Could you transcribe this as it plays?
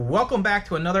Welcome back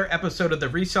to another episode of the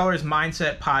Reseller's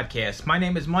Mindset Podcast. My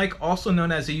name is Mike, also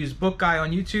known as the Used Book Guy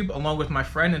on YouTube, along with my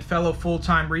friend and fellow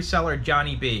full-time reseller,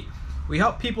 Johnny B. We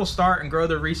help people start and grow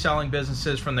their reselling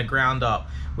businesses from the ground up.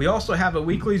 We also have a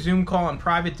weekly Zoom call and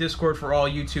private Discord for all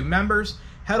YouTube members.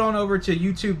 Head on over to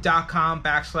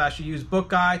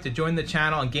youtube.com/usedbookguy to join the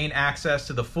channel and gain access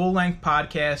to the full-length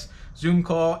podcast, Zoom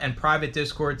call, and private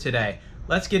Discord today.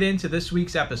 Let's get into this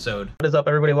week's episode. What is up,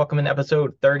 everybody? Welcome in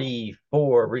episode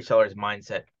 34, Resellers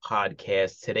Mindset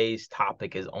Podcast. Today's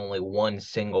topic is only one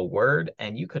single word,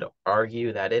 and you could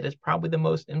argue that it is probably the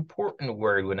most important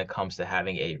word when it comes to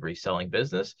having a reselling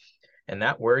business, and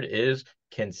that word is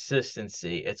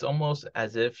consistency. It's almost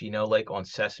as if, like on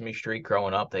Sesame Street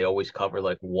growing up, they always cover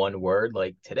like one word.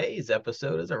 Like today's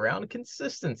episode is around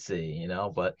consistency,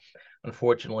 but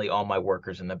unfortunately, all my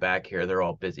workers in the back here, they're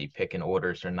all busy picking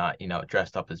orders. They're not,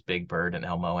 dressed up as Big Bird and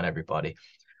Elmo and everybody.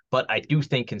 But I do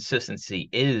think consistency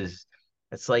it's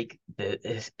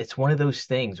one of those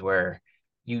things where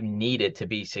you need it to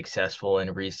be successful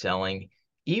in reselling.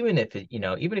 Even if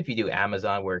you do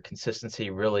Amazon, where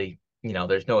consistency really,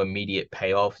 there's no immediate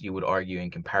payoff, you would argue, in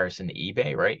comparison to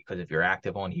eBay, right? Because if you're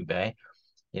active on eBay,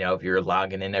 if you're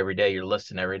logging in every day, you're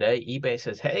listing every day, eBay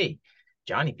says, hey,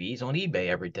 Johnny B's on eBay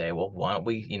every day. Well, why don't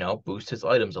we, boost his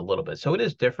items a little bit? So it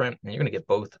is different, and you're going to get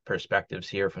both perspectives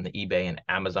here from the eBay and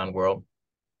Amazon world.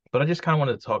 But I just kind of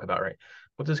wanted to talk about, right,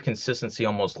 what does consistency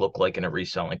almost look like in a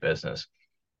reselling business?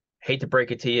 Hate to break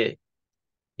it to you,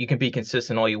 you can be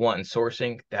consistent all you want in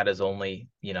sourcing. That is only,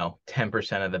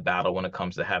 10% of the battle when it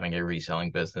comes to having a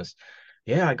reselling business.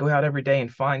 Yeah, I go out every day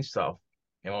and find stuff.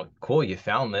 Cool, you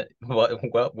found it. What are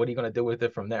you going to do with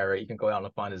it from there, right? You can go out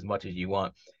and find as much as you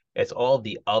want. It's all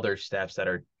the other steps that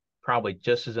are probably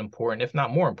just as important, if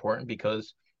not more important,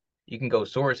 because you can go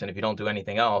source, and if you don't do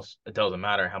anything else, it doesn't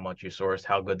matter how much you sourced,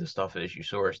 how good the stuff is you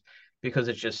sourced, because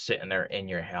it's just sitting there in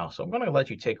your house. So I'm going to let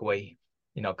you take away,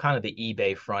 kind of the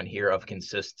eBay front here of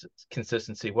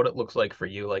consistency, what it looks like for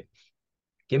you. Like,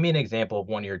 give me an example of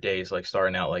one of your days, like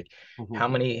starting out, like how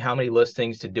many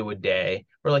listings to do a day,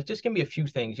 or like just give me a few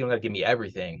things. You don't got to give me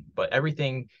everything, but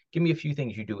give me a few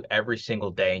things you do every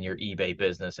single day in your eBay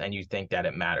business and you think that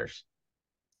it matters.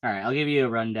 All right, I'll give you a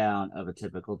rundown of a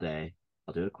typical day.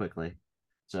 I'll do it quickly.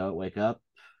 So wake up.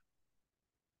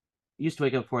 Used to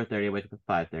wake up 4:30. I wake up at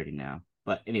 5:30 now.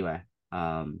 But anyway,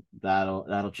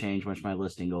 that'll change once my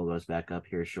listing goal goes back up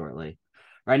here shortly.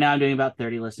 Right now, I'm doing about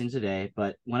 30 listings a day,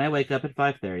 but when I wake up at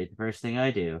 5:30, the first thing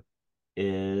I do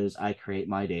is I create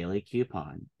my daily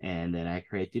coupon, and then I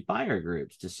create the buyer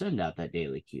groups to send out that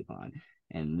daily coupon.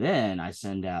 And then I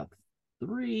send out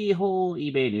 3 whole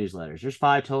eBay newsletters. There's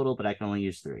 5 total, but I can only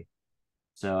use 3.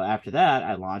 So after that,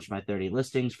 I launch my 30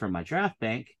 listings from my draft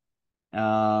bank,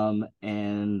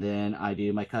 and then I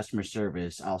do my customer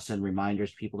service. I'll send reminders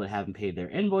to people that haven't paid their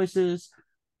invoices,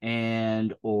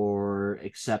 and or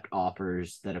accept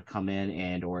offers that have come in,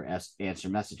 and or answer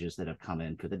messages that have come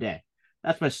in for the day.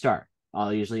 That's my start.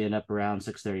 I'll usually end up around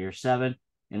 6:30 or 7,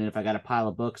 and then if I got a pile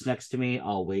of books next to me,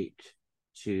 I'll do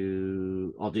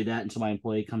that until my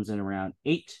employee comes in around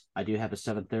 8. I do have a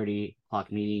 7:30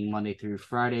 o'clock meeting Monday through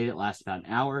Friday that lasts about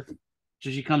an hour.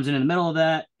 So she comes in the middle of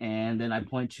that, and then I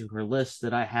point to her list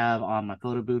that I have on my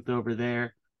photo booth over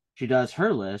there. She does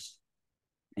her list,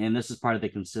 and this is part of the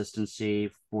consistency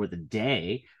for the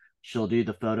day. She'll do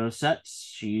the photo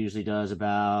sets. She usually does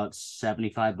about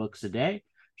 75 books a day.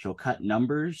 She'll cut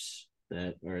numbers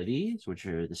that are these, which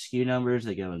are the SKU numbers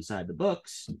that go inside the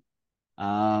books.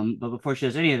 But before she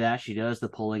does any of that, she does the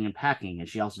pulling and packing, and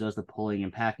she also does the pulling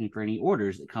and packing for any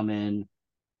orders that come in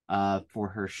for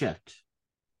her shift.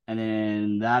 And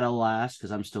then that'll last,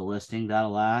 because I'm still listing,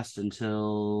 that'll last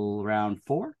until around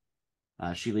 4.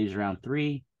 She leaves around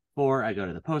 3. 4, I go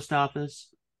to the post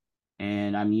office,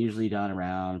 and I'm usually done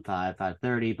around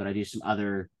 5:30, but I do some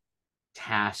other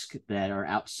tasks that are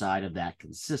outside of that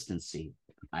consistency.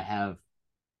 I have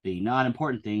the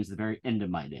non-important things at the very end of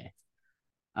my day.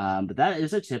 But that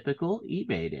is a typical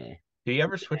eBay day. Do you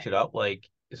ever switch it up? Like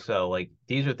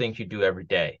these are things you do every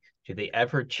day. Do they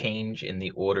ever change in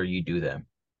the order you do them?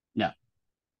 No.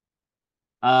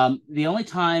 The only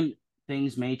time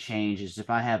things may change is if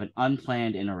I have an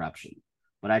unplanned interruption.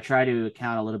 But I try to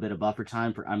account a little bit of buffer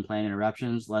time for unplanned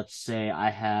interruptions. Let's say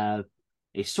I have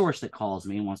a source that calls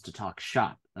me and wants to talk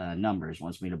shop numbers,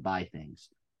 wants me to buy things.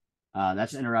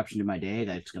 That's an interruption to my day.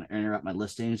 That's going to interrupt my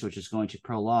listings, which is going to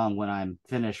prolong when I'm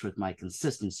finished with my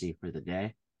consistency for the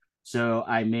day. So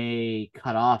I may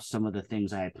cut off some of the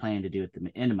things I had planned to do at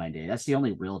the end of my day. That's the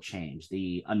only real change.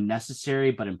 The unnecessary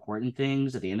but important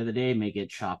things at the end of the day may get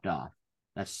chopped off.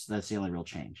 That's the only real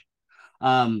change.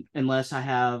 Unless I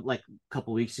have, like, a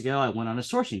couple weeks ago, I went on a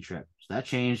sourcing trip. So that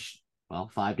changed, well,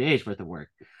 5 days worth of work.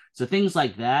 So things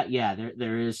like that, yeah,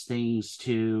 there is things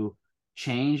to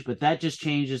change, but that just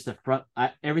changes the front.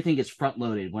 Everything gets front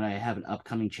loaded when I have an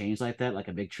upcoming change like that, like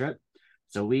a big trip.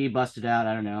 So we busted out,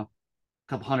 I don't know, a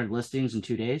couple hundred listings in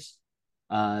 2 days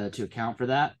to account for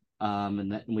that.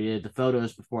 And then we did the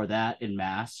photos before that in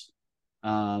mass.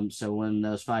 So when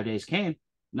those 5 days came,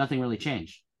 nothing really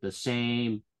changed. The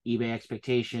same eBay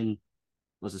expectation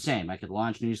was the same. I could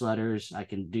launch newsletters, I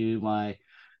can do my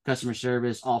customer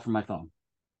service all from my phone.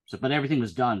 So, but everything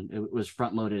was done. It was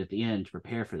front loaded at the end to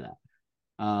prepare for that.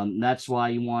 That's why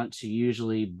you want to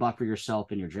usually buffer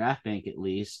yourself in your draft bank, at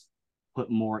least put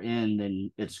more in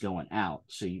than it's going out,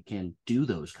 so you can do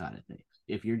those kind of things.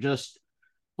 If you're just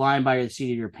flying by the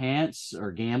seat of your pants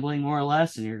or gambling more or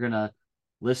less, and you're gonna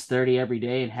list 30 every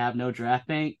day and have no draft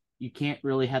bank, you can't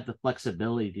really have the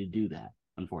flexibility to do that,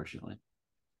 unfortunately.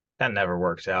 That never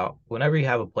works out. Whenever you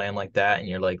have a plan like that and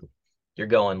you're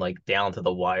going like down to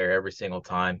the wire every single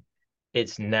time,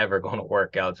 it's never going to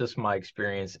work out. Just my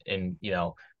experience in,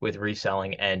 with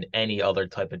reselling and any other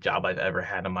type of job I've ever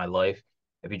had in my life.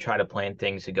 If you try to plan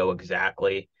things to go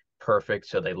exactly perfect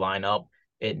so they line up,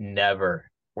 it never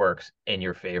works in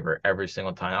your favor every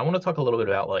single time. I want to talk a little bit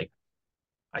about like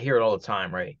I hear it all the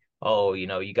time, right? Oh,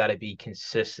 you got to be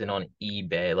consistent on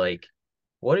eBay. Like,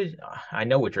 I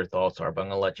know what your thoughts are, but I'm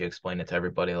gonna let you explain it to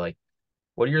everybody. Like,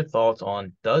 what are your thoughts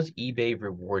on does eBay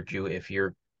reward you if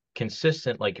you're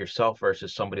consistent like yourself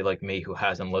versus somebody like me who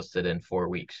hasn't listed in 4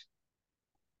 weeks?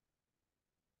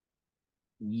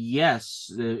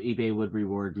 Yes, the eBay would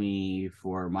reward me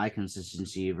for my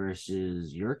consistency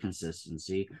versus your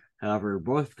consistency. However, we're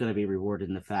both going to be rewarded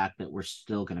in the fact that we're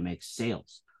still going to make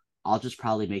sales. I'll just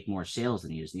probably make more sales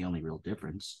than you is the only real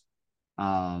difference.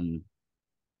 Um,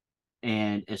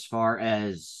 and as far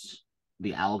as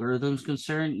the algorithm's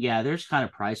concerned, yeah, there's kind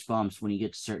of price bumps when you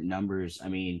get to certain numbers. I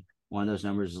mean, one of those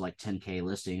numbers is like 10K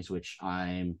listings, which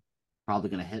I'm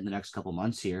probably going to hit in the next couple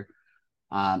months here.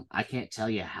 I can't tell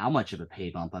you how much of a pay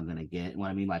bump I'm going to get. What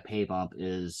I mean by pay bump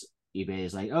is eBay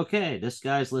is like, okay, this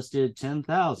guy's listed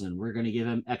 10,000. We're going to give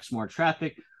him X more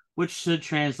traffic, which should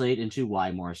translate into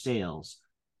Y more sales.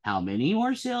 How many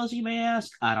more sales, you may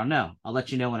ask? I don't know. I'll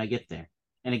let you know when I get there.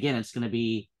 And again, it's going to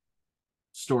be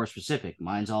store specific.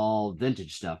 Mine's all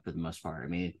vintage stuff for the most part. I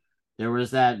mean, there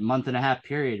was that month and a half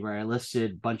period where I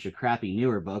listed a bunch of crappy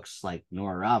newer books like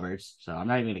Nora Roberts. So I'm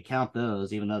not even going to count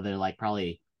those, even though they're like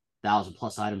probably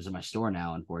 1,000+ items in my store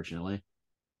now, unfortunately.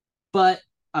 But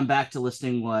I'm back to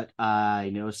listing what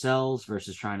I know sells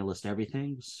versus trying to list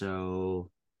everything. So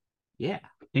yeah.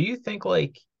 Do you think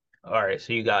like, all right,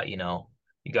 so you got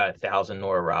 1,000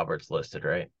 Nora Roberts listed,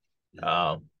 right?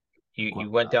 Um, you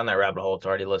went down that rabbit hole. It's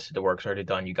already listed. The work's already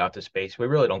done. You got the space. We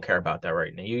really don't care about that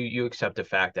right now. You accept the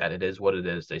fact that it is what it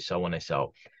is. They sell when they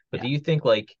sell. But Yeah. do you think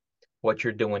like what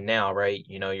you're doing now, right?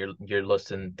 You're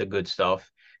listing the good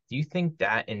stuff. Do you think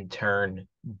that in turn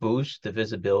boosts the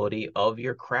visibility of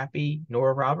your crappy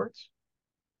Nora Roberts?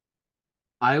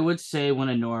 I would say when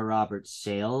a Nora Roberts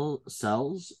sale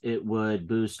sells, it would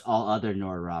boost all other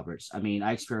Nora Roberts. I mean,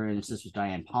 I experienced this with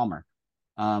Diane Palmer.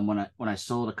 When I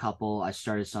sold a couple, I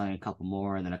started selling a couple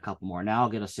more, and then a couple more. Now I'll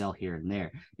get a sale here and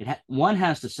there. One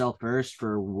has to sell first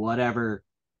for whatever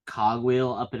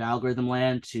cogwheel up in algorithm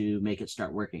land to make it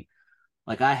start working.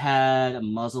 Like I had a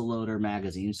muzzleloader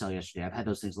magazine sell yesterday. I've had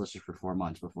those things listed for 4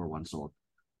 months before one sold.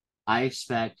 I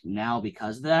expect now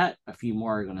because of that, a few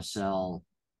more are going to sell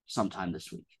sometime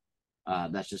this week.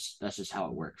 That's just how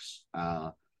it works.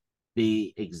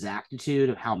 The exactitude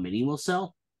of how many will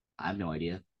sell, I have no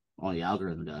idea. Only the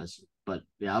algorithm does, but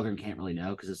the algorithm can't really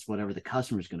know because it's whatever the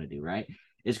customer is going to do, right?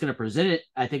 It's going to present it.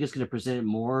 I think it's going to present it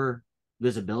more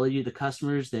visibility to the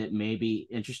customers that may be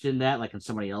interested in that, like in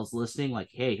somebody else listing, like,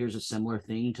 hey, here's a similar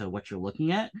thing to what you're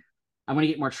looking at. I'm going to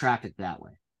get more traffic that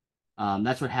way.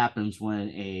 That's what happens when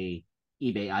a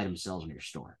eBay item sells in your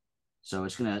store. So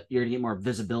you're gonna get more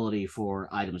visibility for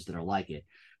items that are like it.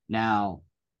 Now,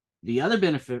 the other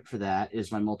benefit for that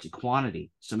is my multi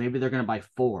quantity. So maybe they're gonna buy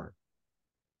four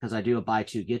because I do a buy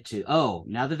two get two. Oh,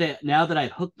 now that I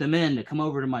hooked them in to come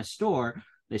over to my store,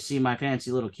 they see my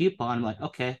fancy little coupon. I'm like,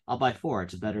 okay, I'll buy four.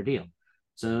 It's a better deal.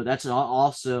 So that's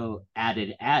also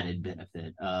added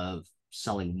benefit of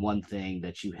selling one thing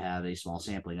that you have a small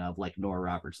sampling of, like Nora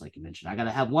Roberts, like you mentioned. I got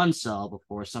to have one sell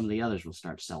before some of the others will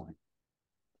start selling.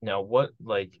 Now,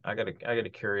 I got a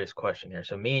curious question here.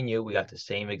 So me and you, we got the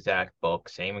same exact book,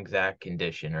 same exact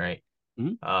condition, right?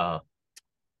 Mm-hmm.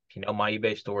 If my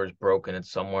eBay store is broken,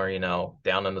 it's somewhere,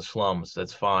 down in the slums.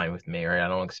 That's fine with me, right? I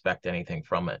don't expect anything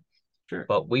from it. Sure.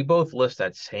 but we both list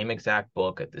that same exact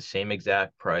book at the same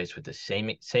exact price with the same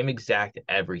exact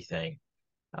everything.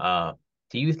 Uh,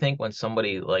 do you think when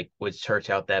somebody like would search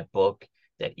out that book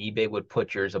that eBay would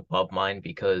put yours above mine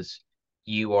because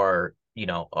you are,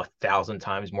 1,000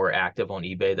 times more active on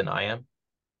eBay than I am?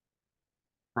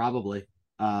 Probably.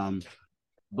 Um,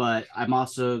 but I'm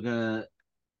gonna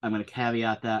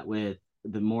caveat that with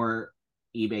the more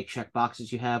eBay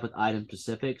checkboxes you have with item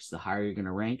specifics, the higher you're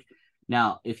gonna rank.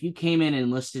 Now, if you came in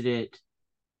and listed it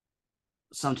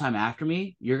sometime after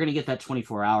me, you're gonna get that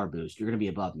 24-hour boost. You're gonna be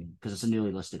above me because it's a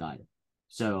newly listed item.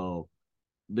 So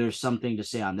there's something to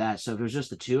say on that. So if there's just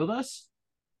the two of us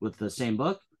with the same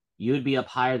book, you would be up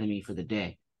higher than me for the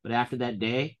day. But after that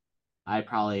day, I'd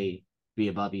probably be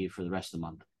above you for the rest of the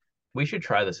month. We should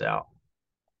try this out,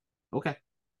 Okay.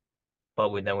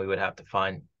 but then we would have to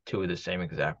find two of the same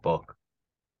exact book.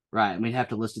 Right. And we'd have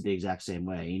to list it the exact same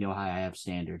way. You know how I have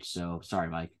standards. So sorry,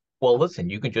 Mike. Well, listen,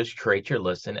 you can just create your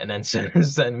listing and then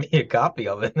send me a copy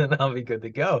of it, and then I'll be good to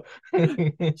go.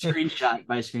 Screenshot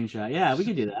by screenshot. Yeah, we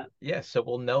could do that. Yeah, so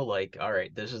we'll know like, all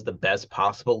right, this is the best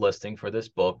possible listing for this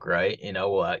book, right?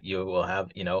 You will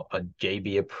have, a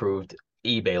JB approved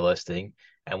eBay listing,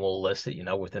 and we'll list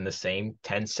it, within the same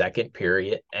 10-second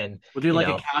period. And, We'll do you like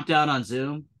a know, countdown on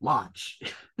Zoom. Launch.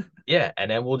 yeah, and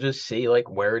then we'll just see like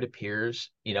where it appears,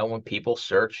 when people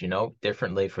search,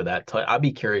 differently for that. I'd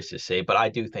be curious to see, but I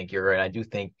do think you're right. I do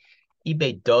think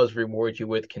eBay does reward you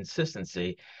with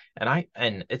consistency.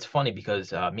 And it's funny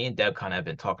because me and Deb kind of have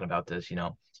been talking about this,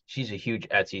 she's a huge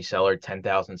Etsy seller,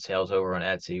 10,000 sales over on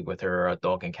Etsy with her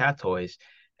dog and cat toys.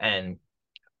 And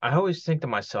I always think to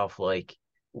myself, like,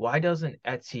 why doesn't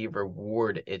Etsy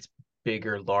reward its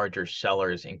bigger, larger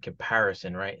sellers in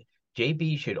comparison, right?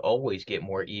 JB should always get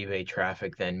more eBay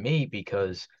traffic than me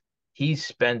because he's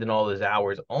spending all his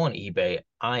hours on eBay.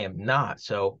 I am not.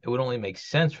 So it would only make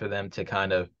sense for them to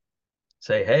kind of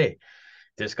say, hey,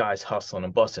 this guy's hustling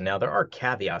and busting. Now, there are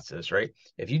caveats to this, right?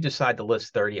 If you decide to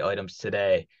list 30 items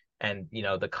today and,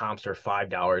 the comps are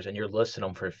 $5 and you're listing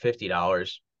them for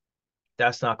 $50,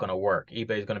 that's not going to work.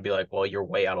 eBay's going to be like, well, you're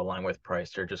way out of line with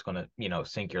price. They're just going to,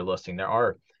 sink your listing. There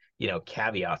are,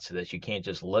 caveats to this. You can't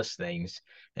just list things.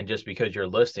 And just because you're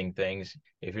listing things,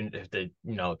 if the,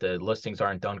 the listings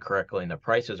aren't done correctly and the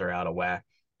prices are out of whack,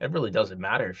 it really doesn't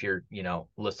matter if you're,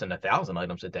 listing 1,000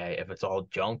 items a day. If it's all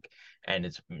junk and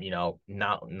it's,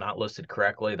 not listed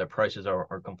correctly, the prices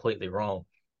are completely wrong.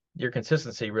 Your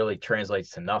consistency really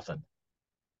translates to nothing.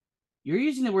 You're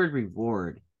using the word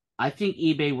reward. I think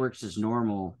eBay works as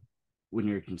normal when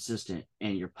you're consistent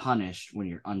and you're punished when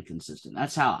you're inconsistent.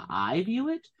 That's how I view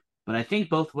it. But I think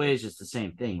both ways it's the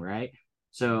same thing, right?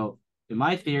 So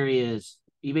my theory is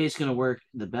eBay is going to work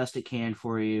the best it can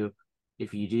for you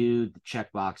if you do the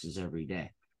check boxes every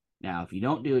day. Now, if you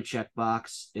don't do a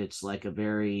checkbox, it's like a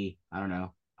very, I don't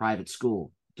know, private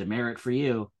school. Demerit for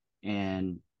you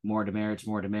and more demerits,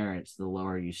 the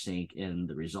lower you sink in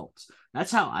the results.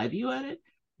 That's how I view it.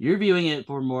 You're viewing it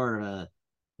for more of a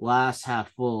glass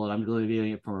half full, and I'm really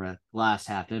viewing it from a glass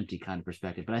half empty kind of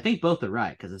perspective. But I think both are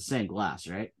right because it's the same glass,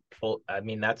 right? Well, I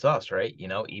mean, that's us, right?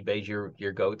 eBay's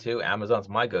your go-to, Amazon's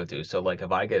my go-to. So like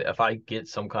if I get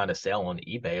some kind of sale on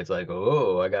eBay, it's like,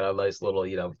 oh, I got a nice little,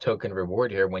 token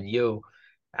reward here. When you,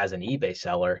 as an eBay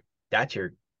seller, that's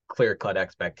your clear-cut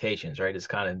expectations, right? It's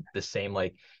kind of the same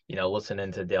like,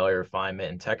 listening to Daily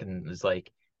Refinement and Tech and is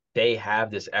like they have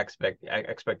this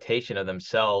expectation of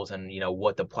themselves and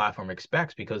what the platform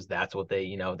expects because that's what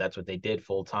they did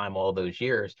full time all those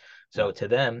years. So to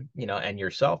them, and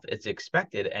yourself, it's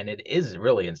expected and it is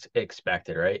really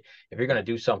expected, right? If you're going to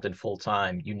do something full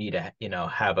time, you need to,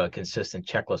 have a consistent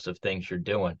checklist of things you're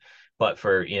doing. But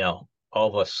for, all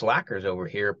of us slackers over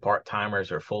here, part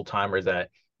timers or full timers that,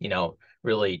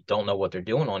 really don't know what they're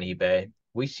doing on eBay,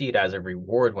 we see it as a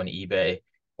reward when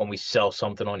we sell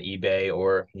something on eBay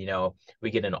or,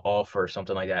 we get an offer or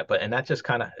something like that. And that's just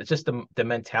kind of, it's just the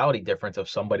mentality difference of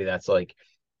somebody that's like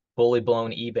fully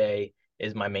blown eBay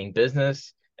is my main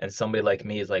business. And somebody like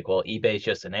me is like, well, eBay is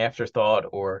just an afterthought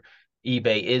or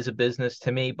eBay is a business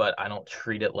to me, but I don't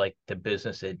treat it like the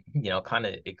business it, kind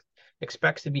of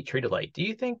expects to be treated like. Do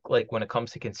you think like when it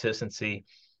comes to consistency,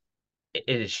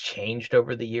 it has changed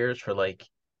over the years for like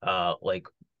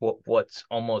what's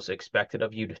almost expected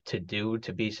of you to do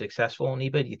to be successful on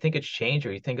eBay? Do you think it's changed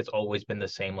or you think it's always been the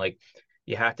same? Like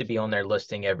you have to be on their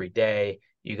listing every day.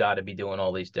 You got to be doing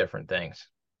all these different things.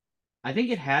 I think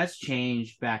it has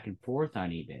changed back and forth on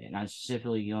eBay. And I'm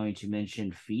specifically going to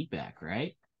mention feedback, right?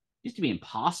 It used to be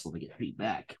impossible to get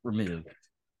feedback removed.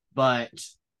 But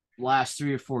last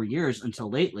 3 or 4 years until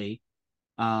lately,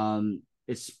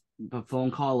 it's a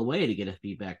phone call away to get a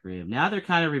feedback removed. Now they're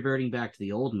kind of reverting back to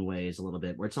the olden ways a little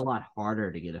bit, where it's a lot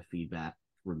harder to get a feedback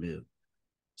removed.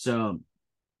 So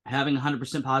having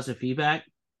 100% positive feedback,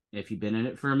 if you've been in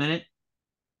it for a minute,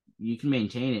 you can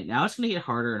maintain it. Now it's going to get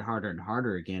harder and harder and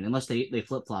harder again, unless they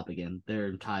flip flop again. They're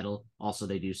entitled. Also,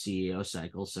 they do CEO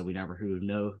cycles, so we never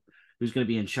know who's going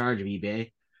to be in charge of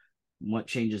eBay, what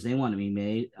changes they want to be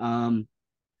made.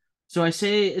 So I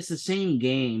say it's the same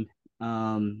game.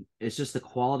 It's just the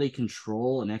quality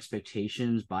control and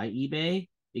expectations by eBay.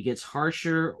 It gets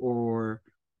harsher or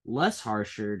less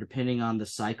harsher depending on the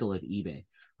cycle of eBay.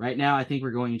 Right now, I think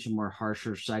we're going into a more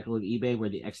harsher cycle of eBay where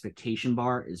the expectation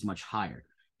bar is much higher.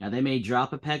 Now, they may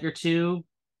drop a peg or two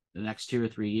the next 2 or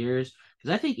 3 years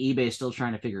because I think eBay is still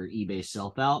trying to figure eBay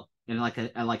self out. And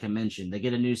like I mentioned, they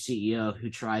get a new CEO who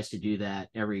tries to do that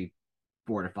every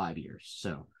 4 to 5 years.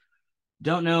 So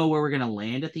don't know where we're going to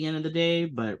land at the end of the day,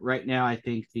 but right now I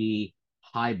think the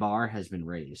high bar has been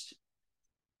raised.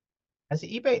 Has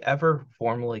eBay ever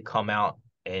formally come out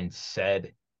and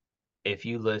said, if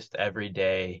you list every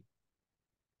day,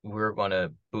 we're going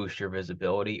to boost your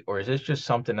visibility? Or is this just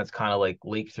something that's kind of like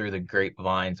leaked through the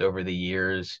grapevines over the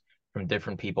years from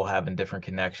different people having different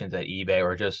connections at eBay,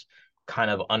 or just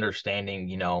kind of understanding,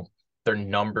 their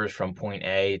numbers from point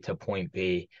A to point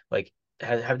B? Like,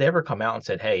 have they ever come out and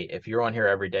said, hey, if you're on here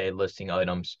every day listing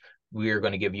items, we are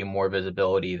going to give you more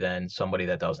visibility than somebody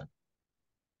that doesn't?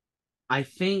 I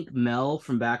think Mel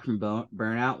from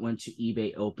Burnout went to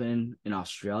eBay Open in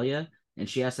Australia, and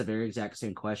she asked the very exact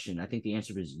same question. I think the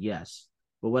answer was yes.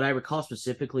 But what I recall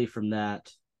specifically from that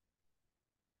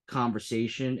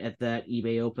conversation at that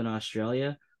eBay Open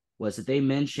Australia was that they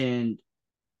mentioned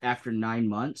after 9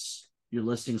 months, your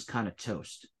listing's kind of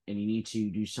toast, and you need to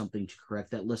do something to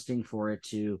correct that listing for it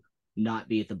to not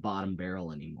be at the bottom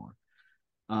barrel anymore.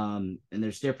 And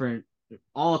there's different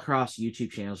all across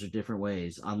YouTube channels are different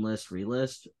ways. Unlist,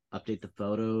 relist, update the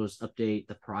photos, update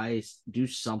the price, do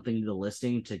something to the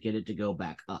listing to get it to go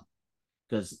back up.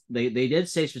 Because they did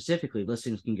say specifically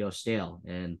listings can go stale.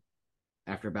 And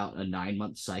after about a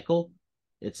 9-month cycle,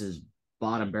 it's as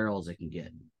bottom barrel as it can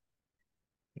get.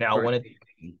 Now, when it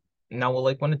Now, well,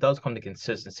 like when it does come to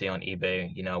consistency on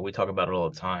eBay, we talk about it all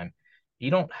the time.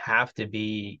 You don't have to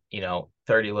be,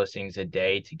 30 listings a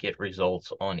day to get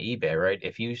results on eBay, right?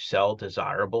 If you sell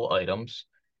desirable items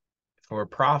for a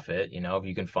profit, if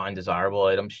you can find desirable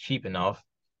items cheap enough,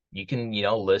 you can,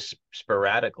 list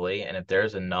sporadically. And if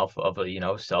there's enough of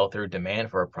a, sell through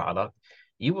demand for a product,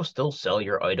 you will still sell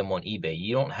your item on eBay.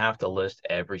 You don't have to list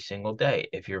every single day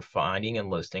if you're finding and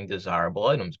listing desirable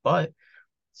items. But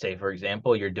say, for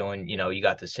example, you're doing, you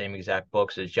got the same exact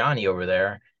books as Johnny over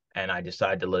there, and I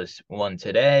decide to list one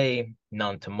today,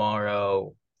 none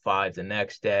tomorrow, 5 the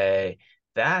next day.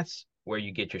 That's where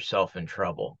you get yourself in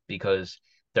trouble because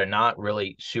they're not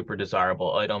really super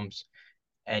desirable items.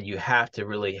 And you have to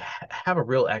really have a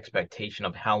real expectation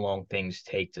of how long things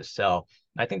take to sell.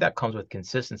 I think that comes with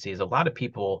consistency. Is a lot of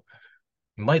people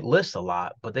might list a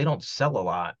lot, but they don't sell a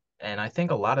lot. And I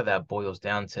think a lot of that boils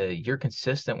down to you're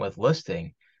consistent with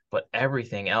listing, but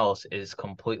everything else is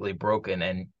completely broken.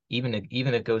 And even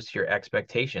it goes to your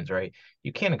expectations, right?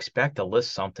 You can't expect to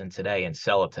list something today and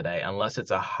sell it today unless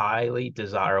it's a highly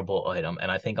desirable item.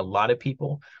 And I think a lot of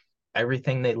people,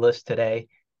 everything they list today,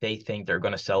 they think they're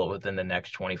going to sell it within the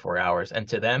next 24 hours. And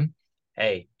to them,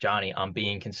 hey, Johnny, I'm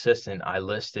being consistent. I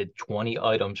listed 20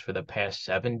 items for the past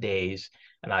 7 days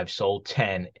and I've sold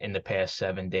 10 in the past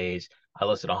 7 days. I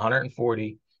listed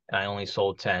 140 and I only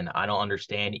sold 10. I don't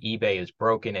understand. eBay is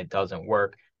broken. It doesn't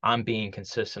work. I'm being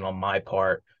consistent on my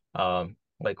part.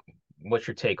 Like, what's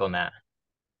your take on that?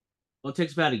 Well, it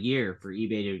takes about a year for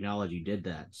eBay to acknowledge you did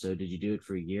that. So did you do it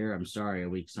for a year? I'm sorry, a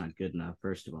week's not good enough,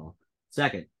 first of all.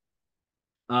 Second,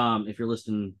 if you're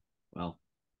listing, well,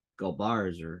 gold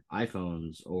bars or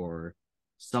iPhones or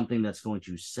something that's going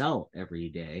to sell every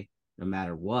day, no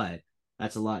matter what,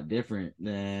 that's a lot different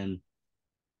than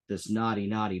this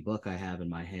naughty book I have in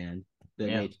my hand that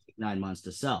Yeah. may take 9 months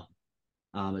to sell.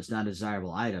 It's not a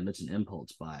desirable item; it's an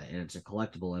impulse buy, and it's a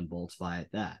collectible impulse buy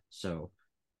at that. So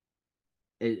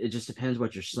it just depends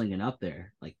what you're slinging up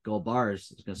there. Like gold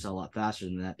bars is going to sell a lot faster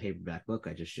than that paperback book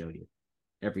I just showed you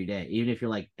every day. Even if you're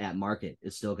like at market,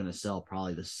 it's still going to sell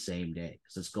probably the same day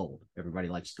because it's gold. Everybody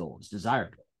likes gold. It's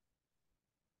desirable.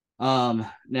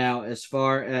 Now as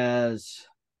far as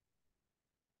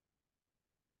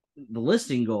the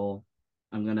listing goal,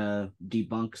 I'm gonna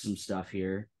debunk some stuff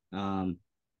here.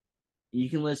 You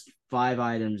can list 5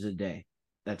 items a day.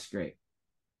 That's great.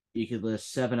 You could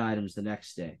list 7 items the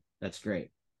next day. That's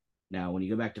great. Now, when you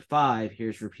go back to 5,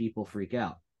 here's where people freak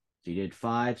out. So you did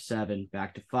 5, 7,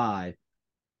 back to 5.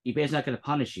 eBay's not going to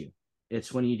punish you.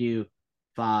 It's when you do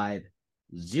 5-0-0-5.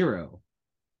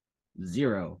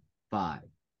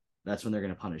 That's when they're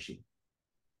going to punish you.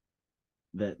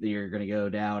 That you're going to go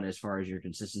down as far as your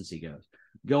consistency goes.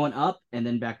 Going up and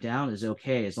then back down is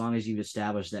okay as long as you've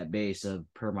established that base of,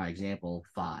 per my example,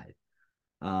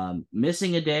 5.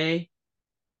 Missing a day,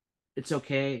 it's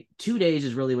okay. 2 days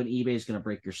is really when eBay is going to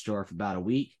break your store for about a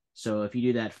week. So if you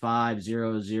do that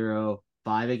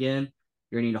 5-0-0-5 again,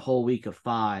 you're going to need a whole week of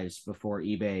 5s before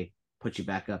eBay puts you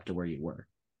back up to where you were.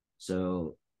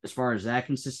 So as far as that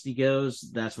consistency goes,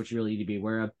 that's what you really need to be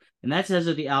aware of. And that's as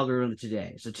of the algorithm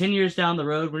today. So 10 years down the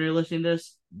road, when you're listening to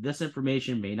this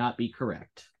information may not be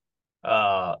correct.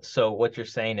 So what you're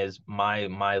saying is my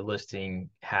listing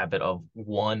habit of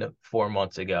 1 4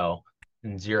 months ago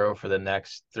and 0 for the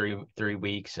next three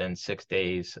weeks and 6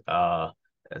 days.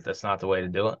 That's not the way to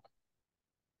do it.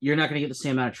 You're not going to get the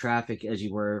same amount of traffic as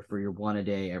you were for your 1 a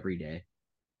day every day.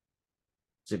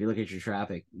 So if you look at your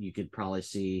traffic, you could probably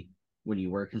see when you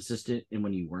were consistent and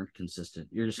when you weren't consistent.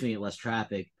 You're just going to get less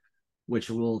traffic, which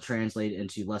will translate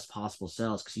into less possible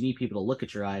sales because you need people to look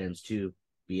at your items to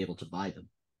be able to buy them.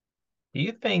 Do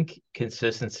you think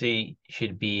consistency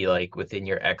should be like within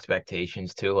your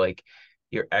expectations too? Like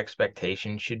your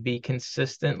expectations should be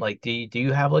consistent. Like do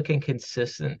you have like a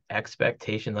consistent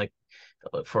expectation like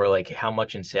for like how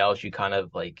much in sales you kind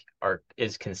of like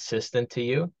is consistent to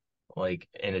you? Like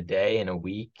in a day, in a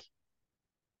week?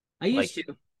 I used Like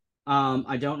to.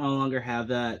 I don't no longer have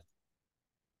that.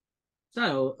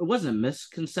 So it wasn't a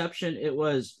misconception. It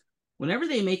was whenever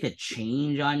they make a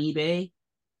change on eBay,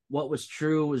 what was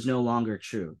true was no longer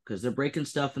true because they're breaking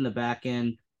stuff in the back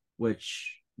end,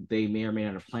 which they may or may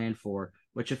not have planned for,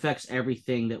 which affects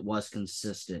everything that was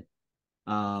consistent.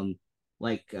 Um,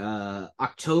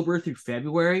 October through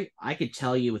February, I could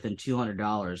tell you within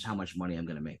 $200 how much money I'm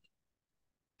going to make.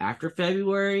 After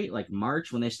February, like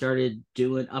March, when they started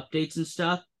doing updates and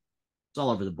stuff, it's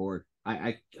all over the board.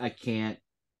 I can't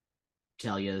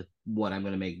tell you what I'm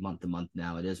going to make month to month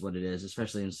now. It is what it is,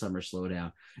 especially in summer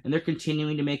slowdown. And they're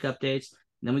continuing to make updates.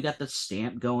 And then we got the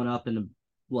stamp going up in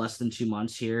less than 2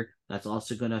 months here. That's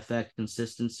also going to affect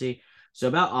consistency. So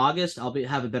about August,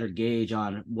 have a better gauge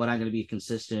on what I'm going to be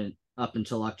consistent up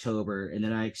until October. And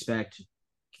then I expect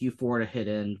Q4 to hit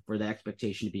in for the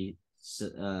expectation to be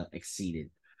exceeded.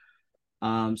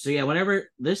 So yeah,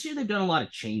 whenever this year they've done a lot of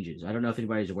changes. I don't know if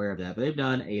anybody's aware of that, but they've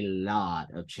done a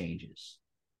lot of changes.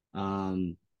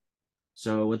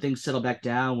 So when things settle back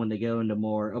down, when they go into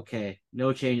more, okay,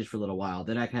 no changes for a little while,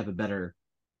 then I can have a better,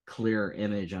 clear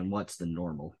image on what's the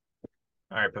normal.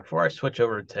 all right, before I switch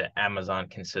over to Amazon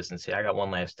consistency, I got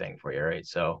one last thing for you, right?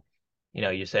 So,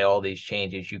 you say all these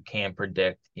changes you can't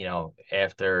predict,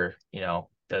 after,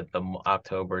 the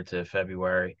October to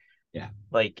February. Yeah.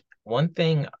 Like one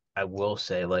thing I will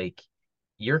say, like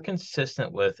you're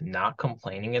consistent with not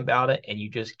complaining about it and you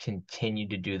just continue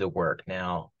to do the work.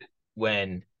 Now,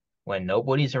 when when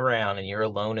nobody's around and you're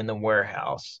alone in the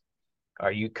warehouse,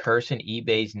 are you cursing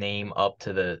eBay's name up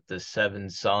to the seven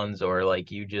sons, or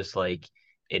like you just like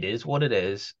it is what it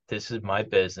is. This is my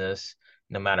business.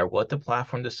 No matter what the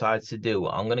platform decides to do,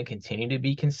 I'm going to continue to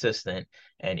be consistent.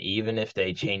 And even if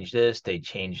they change this, they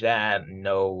change that,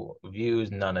 no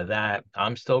views, none of that,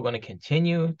 I'm still going to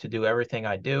continue to do everything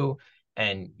I do.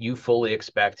 And you fully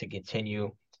expect to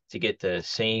continue to get the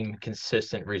same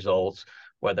consistent results,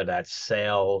 whether that's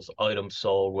sales, items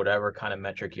sold, whatever kind of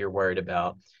metric you're worried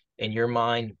about in your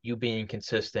mind, you being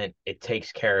consistent, it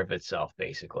takes care of itself,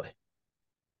 basically.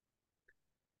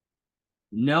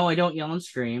 No, I don't yell and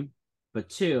scream. But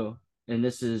two, and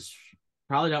this is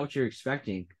probably not what you're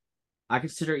expecting, I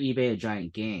consider eBay a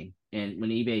giant game. And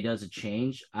when eBay does a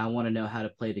change, I want to know how to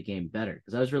play the game better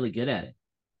because I was really good at it.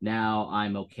 Now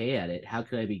I'm okay at it. How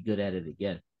could I be good at it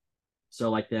again? So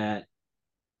like that,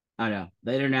 I don't know,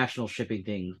 the international shipping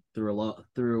thing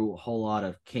through a whole lot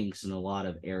of kinks in a lot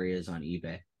of areas on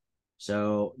eBay.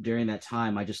 So during that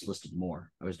time, I just listed more.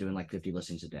 I was doing like 50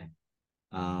 listings a day,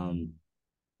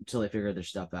 until they figure their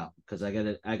stuff out because I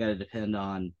gotta depend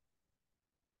on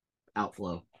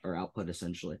outflow or output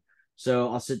essentially.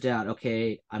 So I'll sit down.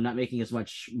 Okay, I'm not making as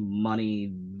much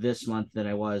money this month than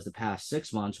I was the past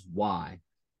 6 months. Why?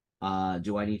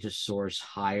 Do I need to source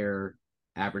higher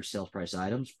average sales price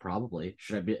items? Probably.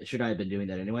 Should I have been doing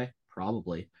that anyway?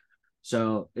 Probably.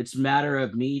 So it's a matter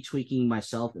of me tweaking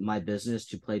myself and my business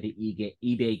to play the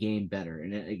eBay game better.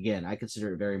 And again, I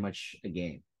consider it very much a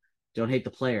game. Don't hate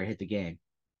the player, hit the game.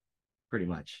 Pretty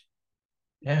much.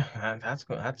 Yeah,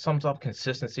 that sums up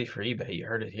consistency for eBay. You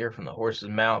heard it here from the horse's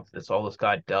mouth. That's all this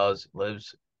guy does,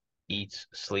 lives, eats,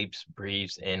 sleeps,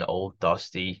 breathes in old,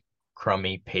 dusty,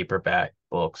 crummy paperback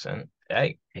books. And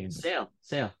Hey,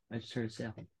 Sale. I just heard a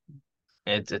sale.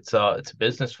 it's a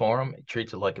business forum. It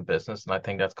treats it like a business, and I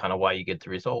think that's kind of why you get the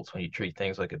results. When you treat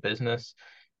things like a business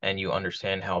and you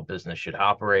understand how a business should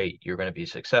operate, you're going to be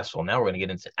successful. Now we're going to get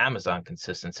into Amazon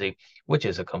consistency, which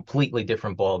is a completely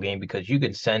different ball game because you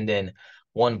can send in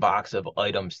one box of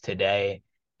items today,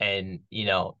 and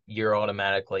you're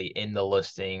automatically in the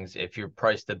listings. If you're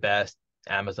priced the best,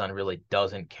 Amazon really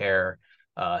doesn't care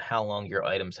how long your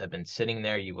items have been sitting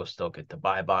there. You will still get the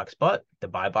buy box, but the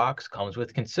buy box comes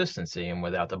with consistency. And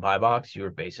without the buy box, you're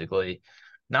basically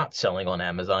not selling on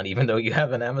Amazon, even though you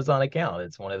have an Amazon account.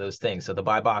 It's one of those things. So the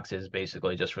buy box is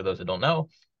basically, just for those that don't know,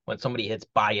 when somebody hits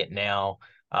buy it now,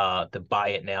 the buy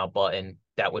it now button,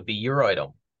 that would be your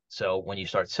item. So when you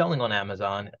start selling on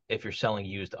Amazon, if you're selling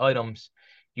used items,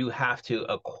 you have to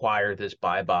acquire this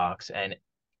buy box, and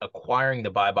acquiring the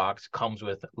buy box comes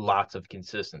with lots of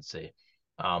consistency.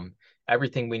 Um,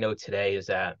 Everything we know today is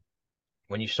that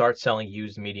when you start selling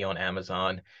used media on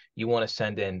Amazon, you want to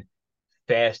send in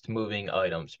fast moving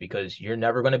items because you're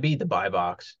never going to be the buy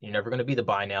box. You're never going to be the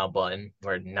buy now button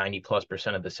where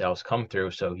 90+% of the sales come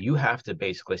through. So you have to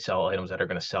basically sell items that are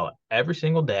going to sell every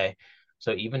single day.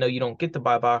 So even though you don't get the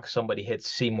buy box, somebody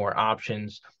hits see more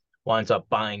options, winds up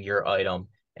buying your item.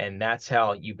 And that's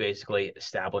how you basically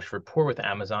establish rapport with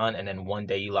Amazon. And then one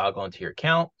day you log onto your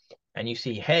account and you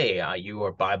see, hey, you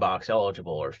are buy box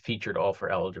eligible or featured offer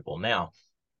eligible now.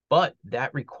 But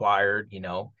that required,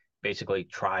 basically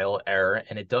trial error,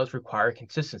 and it does require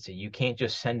consistency. You can't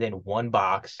just send in one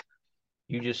box.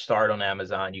 You just start on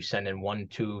Amazon, you send in one,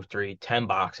 two, three, 10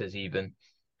 boxes even,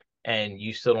 and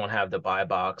you still don't have the buy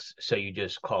box, so you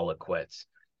just call it quits.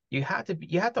 You have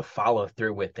to follow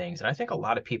through with things. And I think a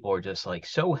lot of people are just like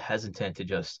so hesitant to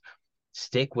just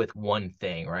stick with one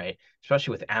thing, right?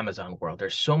 Especially with Amazon world.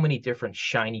 There's so many different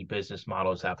shiny business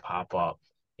models that pop up,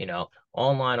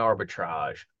 online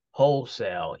arbitrage,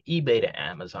 wholesale, eBay to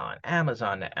Amazon,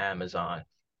 Amazon to Amazon,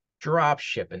 drop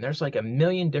shipping. There's like a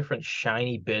million different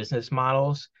shiny business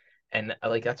models. And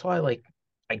like that's why like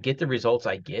I get the results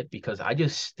I get because I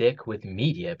just stick with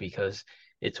media because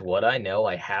it's what I know.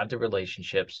 I have the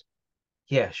relationships.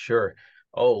 Yeah, sure.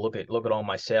 Oh, look at all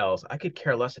my sales. I could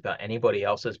care less about anybody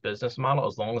else's business model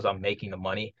as long as I'm making the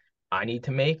money I need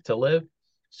to make to live.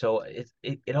 So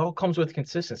it all comes with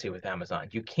consistency with Amazon.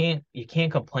 You can't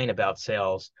complain about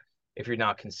sales if you're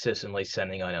not consistently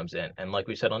sending items in. And like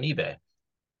we said on eBay,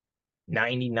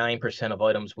 99% of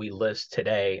items we list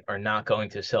today are not going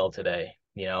to sell today,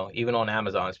 even on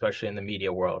Amazon, especially in the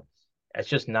media world. It's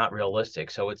just not realistic.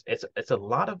 So it's a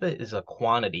lot of it is a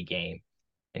quantity game,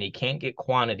 and you can't get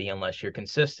quantity unless you're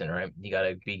consistent, right? You got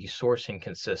to be sourcing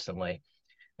consistently.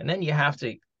 And then you have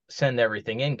to send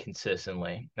everything in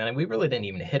consistently. And we really didn't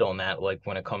even hit on that, like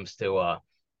when it comes to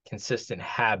consistent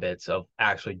habits of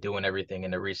actually doing everything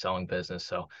in the reselling business.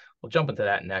 So we'll jump into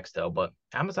that next, though. But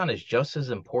Amazon is just as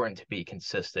important to be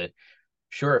consistent.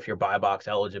 Sure, if you're buy box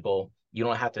eligible, you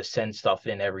don't have to send stuff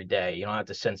in every day. You don't have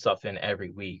to send stuff in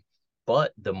every week.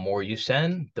 But the more you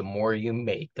send, the more you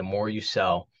make, the more you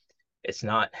sell. It's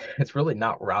not, it's really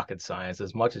not rocket science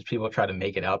as much as people try to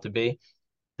make it out to be.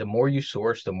 The more you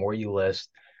source, the more you list,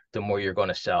 the more you're going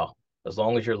to sell, as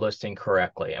long as you're listing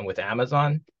correctly. And with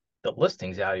Amazon, the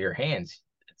listing's out of your hands.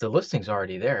 The listing's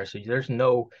already there. So there's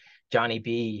no Johnny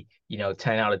B,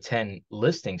 10 out of 10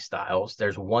 listing styles.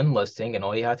 There's one listing, and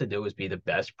all you have to do is be the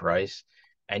best price,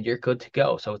 and you're good to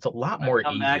go. So it's a lot I more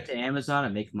come back easier. to Amazon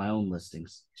and make my own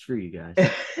listings. Screw you guys.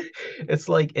 It's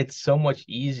like it's so much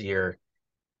easier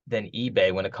than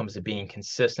eBay when it comes to being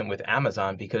consistent with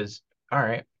Amazon because, all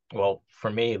right, well, for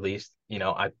me at least,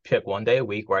 I pick one day a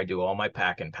week where I do all my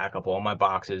packing, pack up all my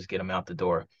boxes, get them out the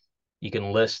door. You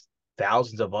can list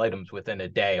thousands of items within a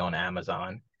day on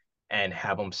Amazon and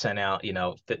have them sent out,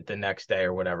 the next day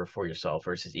or whatever for yourself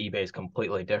versus eBay is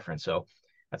completely different. So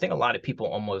I think a lot of people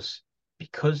almost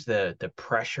because the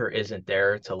pressure isn't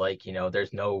there to like,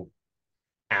 there's no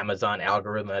Amazon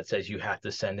algorithm that says you have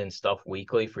to send in stuff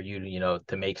weekly for you to,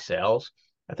 to make sales.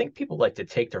 I think people like to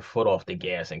take their foot off the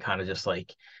gas and kind of just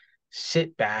like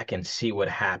sit back and see what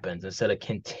happens instead of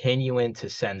continuing to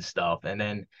send stuff. And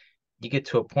then you get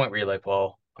to a point where you're like,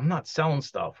 well, I'm not selling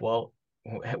stuff. Well,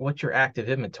 what's your active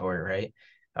inventory,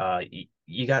 right?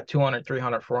 You got 200,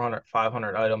 300, 400,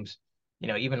 500 items,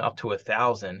 even up to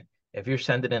 1,000. If you're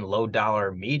sending in low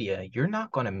dollar media, you're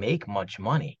not going to make much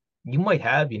money. You might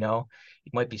have, you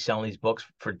might be selling these books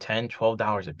for 10,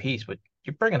 $12 a piece, but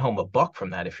you're bringing home a buck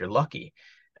from that if you're lucky.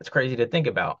 That's crazy to think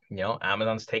about.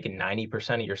 Amazon's taking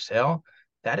 90% of your sale.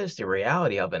 That is the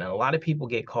reality of it. And a lot of people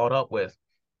get caught up with,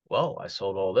 well, I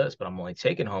sold all this, but I'm only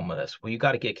taking home of this. Well, you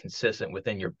got to get consistent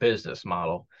within your business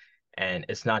model. And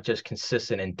it's not just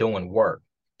consistent in doing work.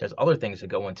 There's other things that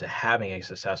go into having a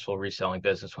successful reselling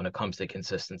business when it comes to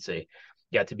consistency.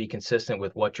 You have to be consistent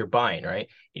with what you're buying, right?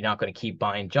 You're not going to keep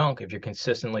buying junk. If you're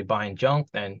consistently buying junk,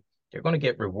 then you're going to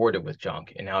get rewarded with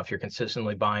junk. And now if you're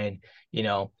consistently buying,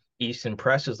 Easton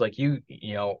presses like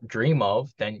dream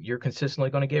of, then you're consistently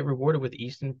going to get rewarded with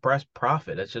Easton press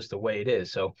profit. That's just the way it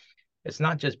is. So it's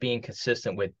not just being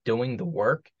consistent with doing the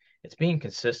work, it's being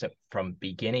consistent from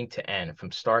beginning to end,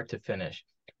 from start to finish.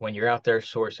 When you're out there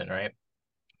sourcing, right?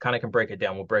 Kind of can break it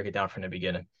down. We'll break it down from the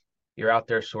beginning. You're out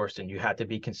there sourcing. You have to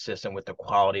be consistent with the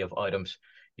quality of items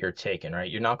you're taking, right?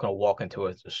 You're not going to walk into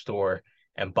a store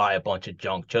and buy a bunch of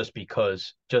junk just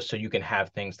so you can have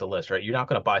things to list, right? You're not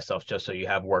going to buy stuff just so you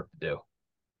have work to do.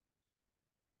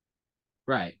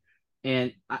 Right.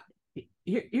 And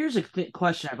here's a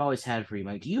question I've always had for you,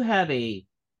 Mike. Do you have a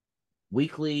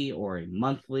weekly or a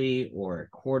monthly or a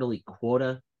quarterly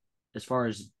quota as far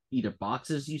as either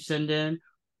boxes you send in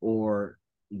or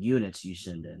units you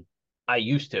send in? I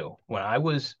used to. When I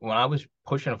was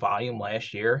pushing volume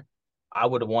last year, I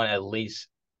would have won at least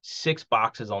 6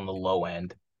 boxes on the low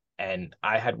end. And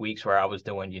I had weeks where I was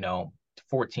doing,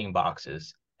 14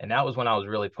 boxes. And that was when I was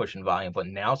really pushing volume. But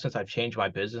now since I've changed my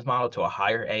business model to a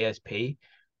higher ASP,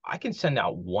 I can send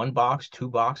out 1 box, 2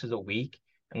 boxes a week.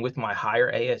 And with my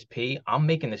higher ASP, I'm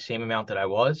making the same amount that I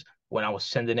was when I was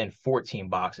sending in 14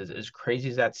 boxes. As crazy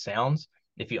as that sounds,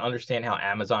 if you understand how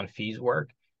Amazon fees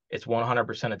work, it's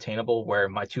 100% attainable where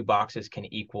my 2 boxes can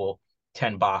equal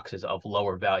 10 boxes of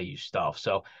lower value stuff.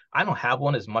 So I don't have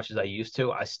one as much as I used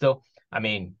to. I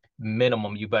mean,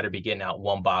 minimum, you better be getting out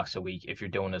 1 box a week if you're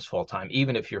doing this full time,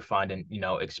 even if you're finding,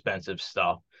 expensive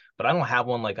stuff. But I don't have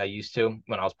one like I used to.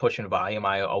 When I was pushing volume,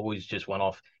 I always just went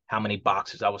off how many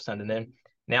boxes I was sending in.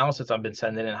 Now, since I've been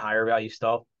sending in higher value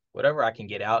stuff, whatever I can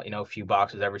get out, a few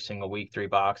boxes every single week, 3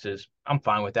 boxes, I'm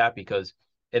fine with that because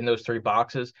in those 3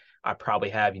 boxes, I probably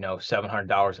have,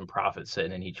 $700 in profit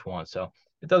sitting in each one. So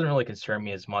it doesn't really concern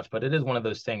me as much, but it is one of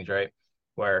those things, right?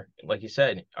 Where, like you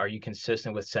said, are you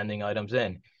consistent with sending items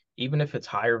in? Even if it's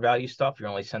higher value stuff, you're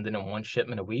only sending in one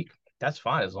shipment a week. That's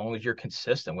fine as long as you're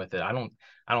consistent with it. I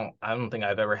don't think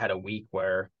I've ever had a week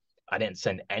where I didn't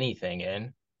send anything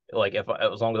in. Like if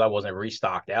as long as I wasn't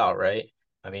restocked out, right?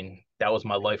 I mean, that was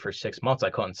my life for 6 months. I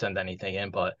couldn't send anything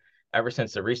in, but ever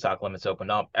since the restock limits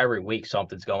opened up, every week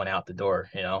something's going out the door.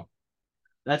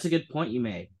 That's a good point you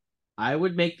made. I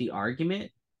would make the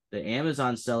argument that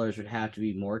Amazon sellers would have to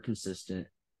be more consistent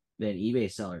than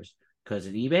eBay sellers because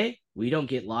in eBay, we don't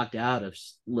get locked out of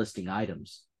listing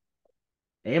items.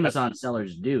 Amazon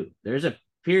sellers do. There's a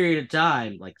period of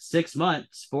time, like 6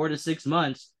 months, 4 to 6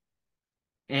 months,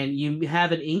 and you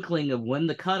have an inkling of when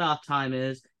the cutoff time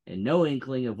is and no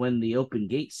inkling of when the open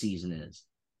gate season is.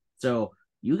 So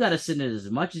you got to send it as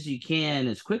much as you can,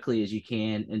 as quickly as you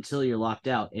can until you're locked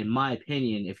out, in my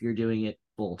opinion, if you're doing it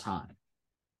full time.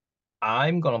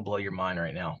 I'm gonna blow your mind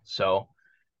right now. So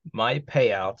my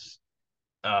payouts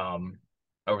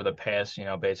over the past,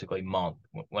 basically month,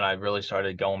 when I really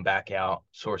started going back out,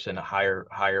 sourcing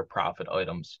higher profit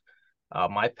items,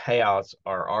 my payouts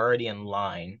are already in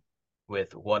line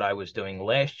with what I was doing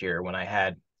last year when I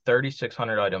had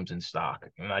 3,600 items in stock.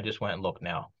 And I just went and looked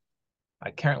now.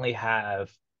 I currently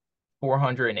have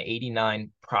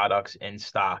 489 products in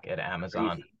stock at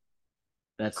Amazon. Crazy.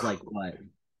 That's like what,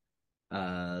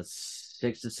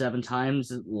 6 to 7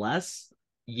 times less?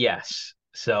 Yes.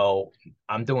 So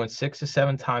I'm doing 6 to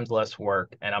 7 times less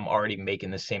work and I'm already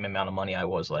making the same amount of money I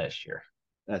was last year.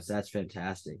 That's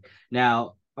fantastic.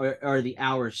 Now, are the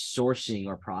hours sourcing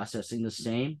or processing the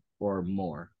same or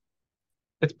more?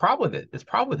 It's probably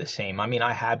the same. I mean,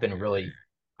 I've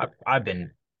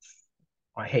been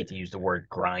I hate to use the word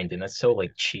grinding. That's so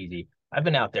like cheesy. I've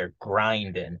been out there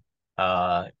grinding.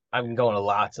 I've been going to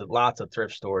lots of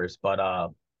thrift stores,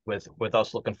 but with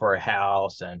us looking for a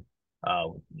house and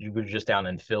you were just down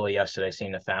in Philly yesterday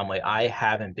seeing the family. I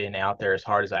haven't been out there as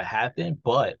hard as I have been,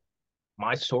 but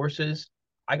my sources,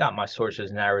 I got my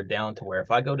sources narrowed down to where if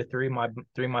I go to three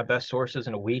of my best sources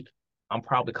in a week, I'm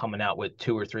probably coming out with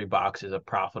 2 or 3 boxes of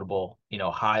profitable,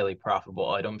 highly profitable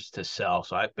items to sell.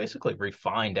 So I basically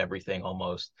refined everything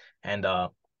almost. And one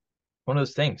of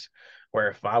those things where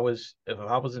if I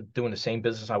wasn't doing the same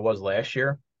business I was last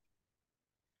year,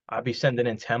 I'd be sending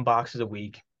in 10 boxes a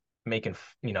week, making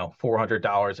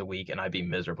 $400 a week, and I'd be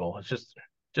miserable. It's just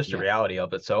the Yeah. reality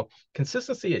of it. So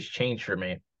consistency has changed for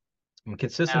me. I'm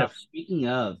consistent. Now, speaking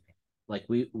of, like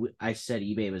I said,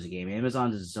 eBay was a game.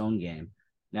 Amazon's its own game.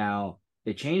 Now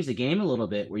they changed the game a little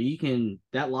bit where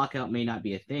that lockout may not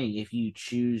be a thing if you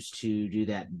choose to do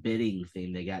that bidding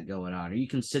thing they got going on. Are you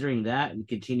considering that and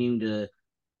continuing to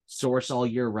source all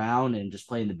year round and just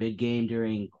playing the big game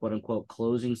during quote unquote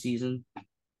closing season?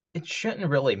 It shouldn't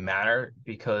really matter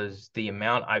because the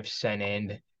amount I've sent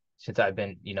in since I've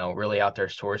been, really out there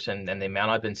sourcing and the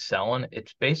amount I've been selling,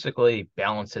 it's basically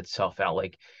balanced itself out.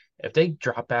 Like if they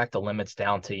drop back the limits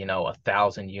down to,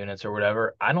 1,000 units or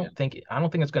whatever, Yeah. I don't think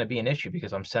it's going to be an issue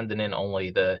because I'm sending in only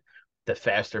the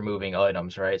faster moving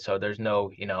items, right? So there's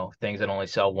no, things that only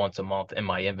sell once a month in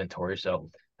my inventory. So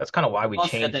that's kind of why we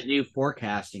Also got that changed. new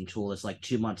forecasting tool that's like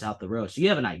 2 months out the road. So you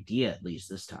have an idea at least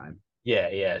this time. Yeah,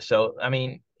 yeah. So I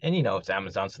mean, and it's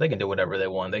Amazon, so they can do whatever they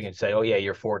want. They can say, "Oh yeah,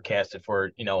 you're forecasted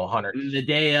for 100." The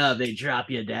day of, they drop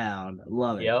you down.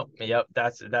 Love it. Yep, yep.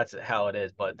 That's how it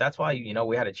is. But that's why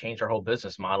we had to change our whole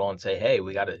business model and say, "Hey,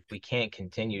 we can't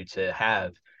continue to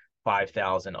have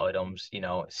 5,000 items,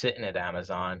 sitting at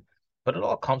Amazon." But it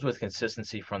all comes with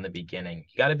consistency from the beginning.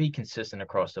 You got to be consistent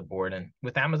across the board, and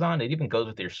with Amazon, it even goes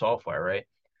with your software, right?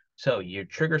 So your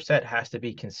trigger set has to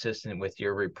be consistent with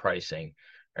your repricing,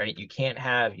 right? You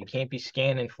can't be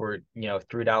scanning for,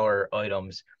 $3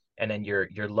 items and then your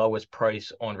lowest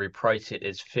price on reprice it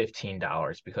is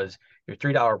 $15 because your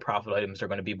 $3 profit items are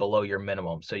going to be below your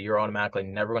minimum. So you're automatically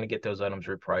never going to get those items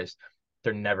repriced.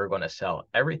 They're never going to sell.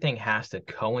 Everything has to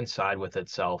coincide with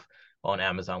itself on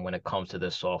Amazon when it comes to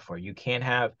this software. You can't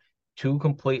have two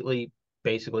completely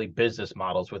basically business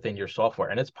models within your software.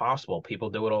 And it's possible. People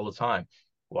do it all the time.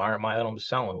 Why aren't my items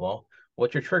selling? Well,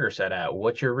 what's your trigger set at?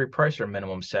 What's your repricer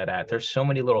minimum set at? There's so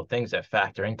many little things that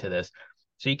factor into this.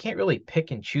 So you can't really pick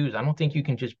and choose. I don't think you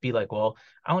can just be like, well,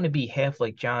 I want to be half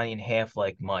like Johnny and half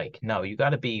like Mike. No, you got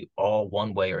to be all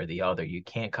one way or the other. You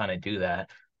can't kind of do that.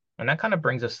 And that kind of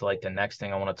brings us to like the next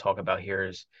thing I want to talk about here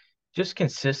is just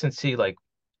consistency, like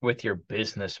with your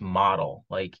business model.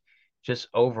 Like just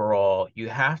overall, you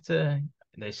have to,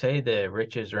 they say the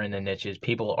riches are in the niches.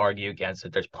 People argue against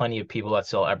it. There's plenty of people that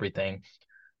sell everything,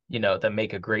 that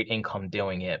make a great income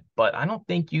doing it. But I don't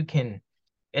think you can,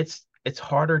 it's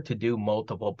harder to do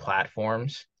multiple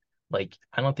platforms. Like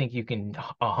I don't think you can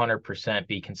 100%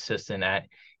 be consistent at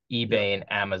Yep. eBay and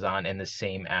Amazon in the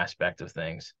same aspect of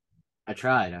things. I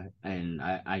tried, and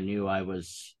I knew I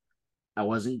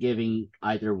wasn't giving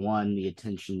either one the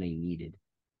attention they needed,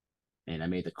 and I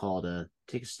made the call to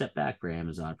take a step back for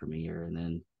Amazon from a year and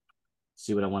then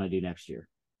see what I want to do next year.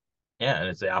 Yeah, and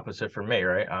it's the opposite for me,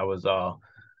 right? I was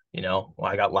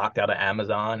I got locked out of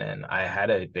Amazon and I had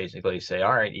to basically say,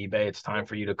 all right, eBay, it's time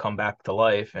for you to come back to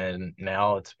life. And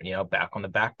now it's, back on the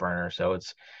back burner. So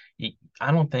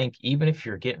I don't think, even if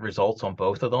you're getting results on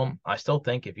both of them, I still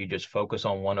think if you just focus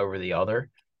on one over the other,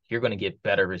 you're going to get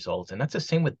better results. And that's the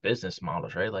same with business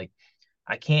models, right? Like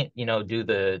I can't, do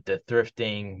the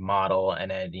thrifting model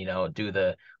and then, do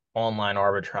the online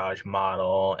arbitrage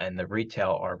model and the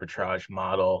retail arbitrage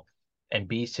model and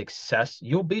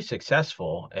you'll be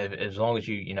successful as long as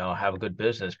you have a good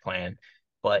business plan.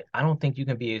 But I don't think you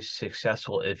can be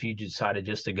successful if you decided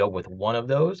just to go with one of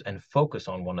those and focus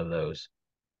on one of those.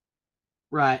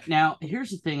 Right. Now, here's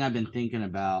the thing I've been thinking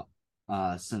about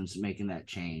since making that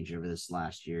change over this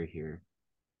last year here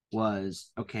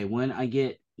was okay, when I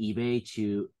get eBay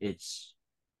to its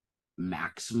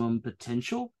maximum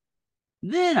potential,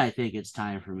 then I think it's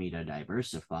time for me to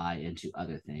diversify into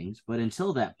other things. But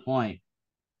until that point,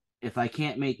 if I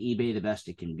can't make eBay the best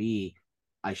it can be,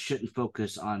 I shouldn't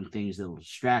focus on things that will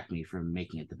distract me from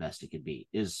making it the best it could be,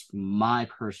 is my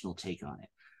personal take on it.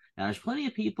 Now, there's plenty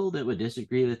of people that would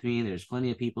disagree with me. There's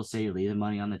plenty of people say you're leaving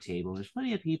money on the table. There's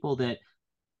plenty of people that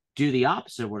do the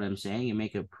opposite of what I'm saying and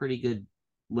make a pretty good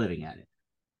living at it.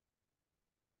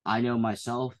 I know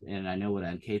myself and I know what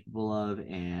I'm capable of,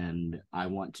 and I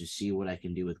want to see what I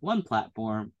can do with one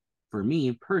platform for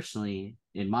me personally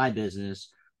in my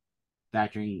business, not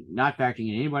factoring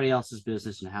in anybody else's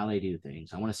business and how they do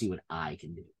things. I want to see what I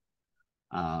can do.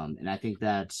 And I think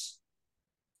that's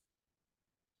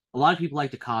a lot of people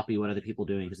like to copy what other people are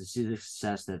doing because they see the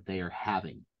success that they are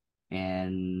having.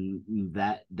 And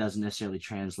that doesn't necessarily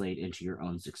translate into your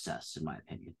own success, in my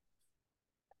opinion.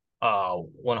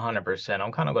 100%.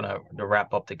 I'm kind of going to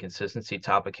wrap up the consistency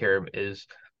topic here is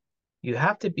you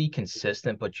have to be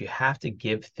consistent, but you have to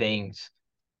give things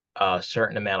a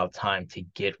certain amount of time to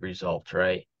get results,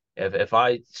 right? If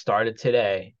I started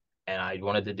today and I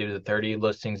wanted to do the 30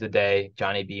 listings a day,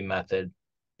 Johnny B method,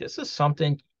 this is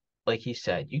something like he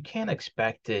said, you can't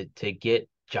expect to get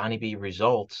Johnny B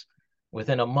results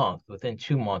within a month, within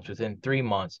 2 months, within 3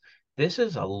 months. This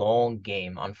is a long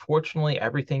game. Unfortunately,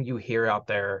 everything you hear out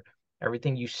there,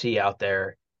 everything you see out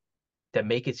there that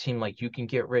make it seem like you can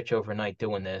get rich overnight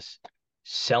doing this,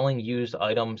 selling used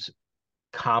items,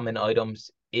 common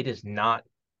items, it's not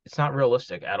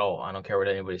realistic at all. I don't care what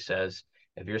anybody says.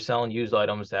 If you're selling used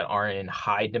items that aren't in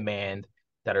high demand,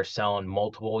 that are selling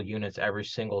multiple units every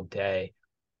single day,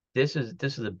 this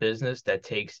is a business that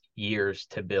takes years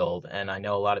to build. And I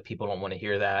know a lot of people don't want to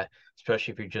hear that,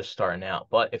 especially if you're just starting out.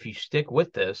 But if you stick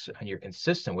with this and you're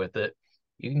consistent with it,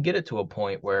 you can get it to a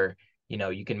point where,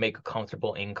 you can make a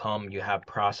comfortable income. You have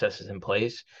processes in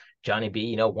place. Johnny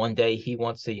B, one day he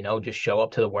wants to, just show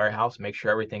up to the warehouse, make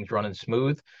sure everything's running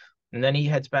smooth, and then he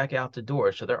heads back out the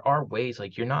door. So there are ways,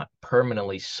 like, you're not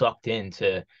permanently sucked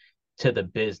into the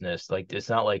business. Like, it's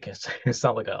not like it's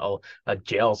not like a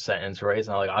jail sentence, right? It's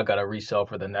not like I gotta resell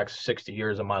for the next 60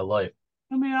 years of my life.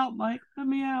 Let me out, Mike. Let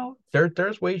me out.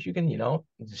 There's ways you can,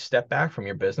 step back from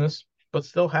your business, but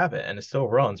still have it and it still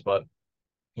runs. But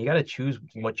you got to choose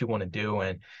what you want to do.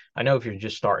 And I know if you're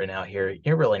just starting out here,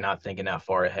 you're really not thinking that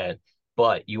far ahead,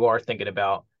 but you are thinking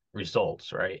about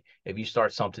results, right? If you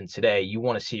start something today, you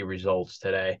want to see results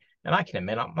today. And I can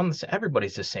admit,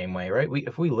 everybody's the same way, right?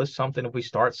 If we list something, if we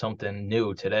start something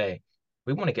new today,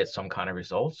 we want to get some kind of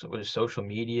results with social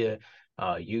media,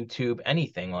 YouTube,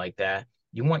 anything like that.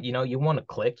 You want to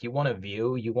click, you want to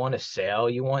view, you want to sell,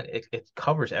 it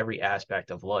covers every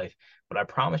aspect of life. But I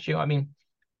promise you, I mean,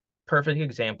 perfect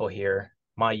example here,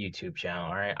 my YouTube channel.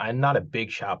 All right. I'm not a big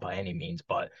shot by any means,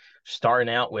 but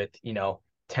starting out with,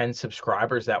 10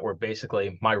 subscribers that were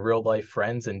basically my real life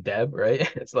friends and Deb, right?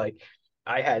 It's like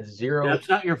I had zero. Deb's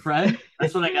not your friend.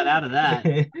 That's what I got out of that.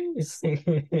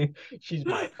 She's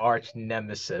my arch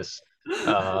nemesis.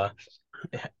 Uh,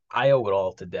 I owe it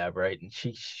all to Deb, right? And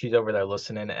she's over there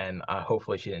listening, and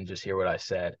hopefully she didn't just hear what I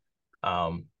said.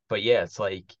 But yeah, it's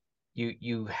like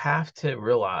you have to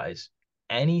realize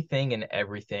anything and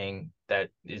everything that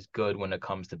is good when it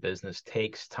comes to business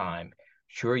takes time.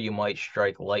 Sure, you might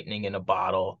strike lightning in a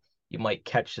bottle. You might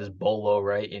catch this bolo,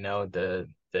 right? The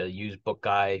used book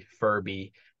guy,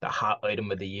 Furby, the hot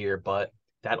item of the year, but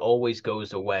that always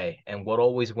goes away. And what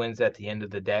always wins at the end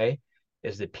of the day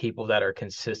is the people that are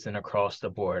consistent across the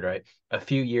board, right? A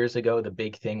few years ago, the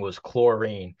big thing was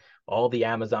chlorine. All the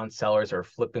Amazon sellers are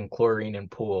flipping chlorine in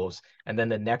pools. And then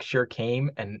the next year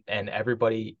came and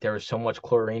everybody, there was so much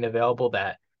chlorine available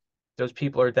that those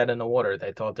people are dead in the water.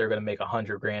 They thought they were going to make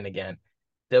 100 grand again.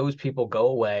 Those people go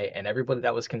away, and everybody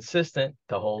that was consistent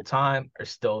the whole time are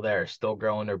still there, still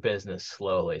growing their business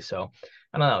slowly. So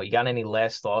I don't know. You got any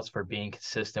last thoughts for being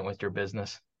consistent with your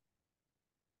business?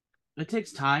 It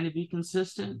takes time to be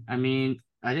consistent. I mean,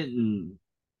 you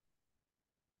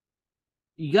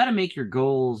got to make your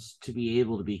goals to be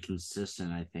able to be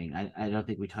consistent. I think I don't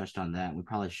think we touched on that. We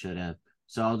probably should have.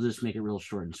 So I'll just make it real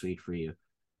short and sweet for you.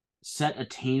 Set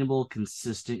attainable,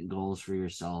 consistent goals for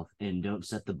yourself, and don't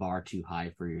set the bar too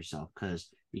high for yourself, because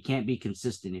you can't be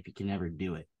consistent if you can never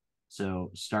do it. So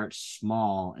start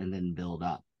small and then build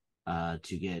up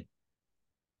to get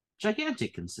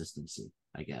gigantic consistency,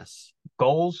 I guess.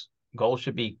 Goals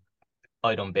should be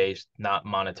item based, not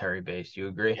monetary based. You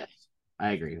agree? Yes,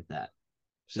 I agree with that.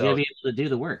 You So gotta be able to do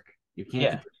the work. You can't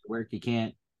yeah, do the work, you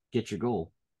can't get your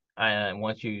goal. and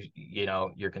once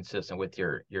you're consistent with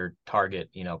your target,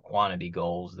 quantity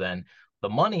goals, then the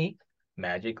money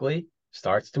magically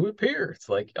starts to appear. It's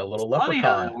like a little Funny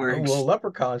how leprechaun. that A little works.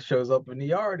 leprechaun shows up in the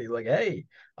yard. He's like, "Hey,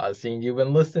 I've seen you've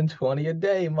been listing 20 a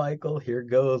day, Michael. Here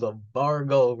goes a bar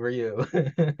goal for you."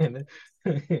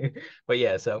 But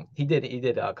yeah, so he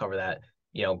did cover that.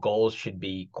 Goals should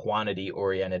be quantity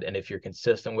oriented, and if you're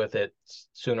consistent with it,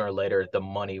 sooner or later the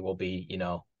money will be,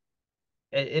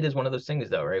 it is one of those things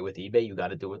though, right? With eBay, you got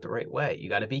to do it the right way. You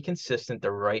got to be consistent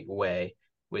the right way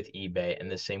with eBay,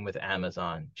 and the same with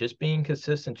Amazon. Just being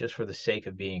consistent just for the sake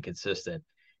of being consistent,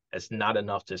 it's not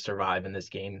enough to survive in this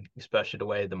game, especially the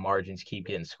way the margins keep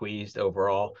getting squeezed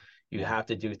overall. You have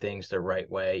to do things the right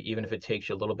way. Even if it takes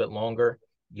you a little bit longer,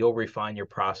 you'll refine your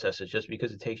processes. Just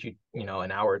because it takes you,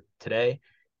 an hour today,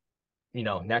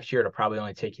 next year it'll probably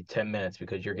only take you 10 minutes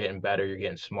because you're getting better, you're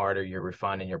getting smarter, you're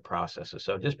refining your processes.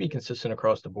 So just be consistent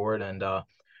across the board. And I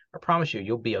promise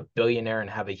you'll be a billionaire and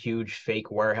have a huge fake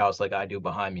warehouse like I do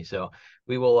behind me. So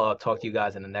we will talk to you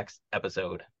guys in the next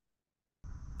episode.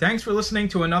 Thanks for listening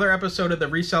to another episode of the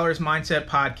Resellers Mindset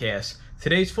Podcast.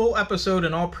 Today's full episode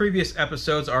and all previous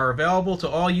episodes are available to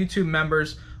all YouTube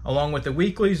members, along with the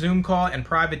weekly Zoom call and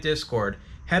private Discord.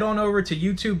 Head on over to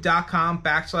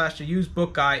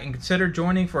youtube.com/theusedbookguy and consider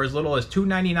joining for as little as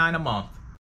 $2.99 a month.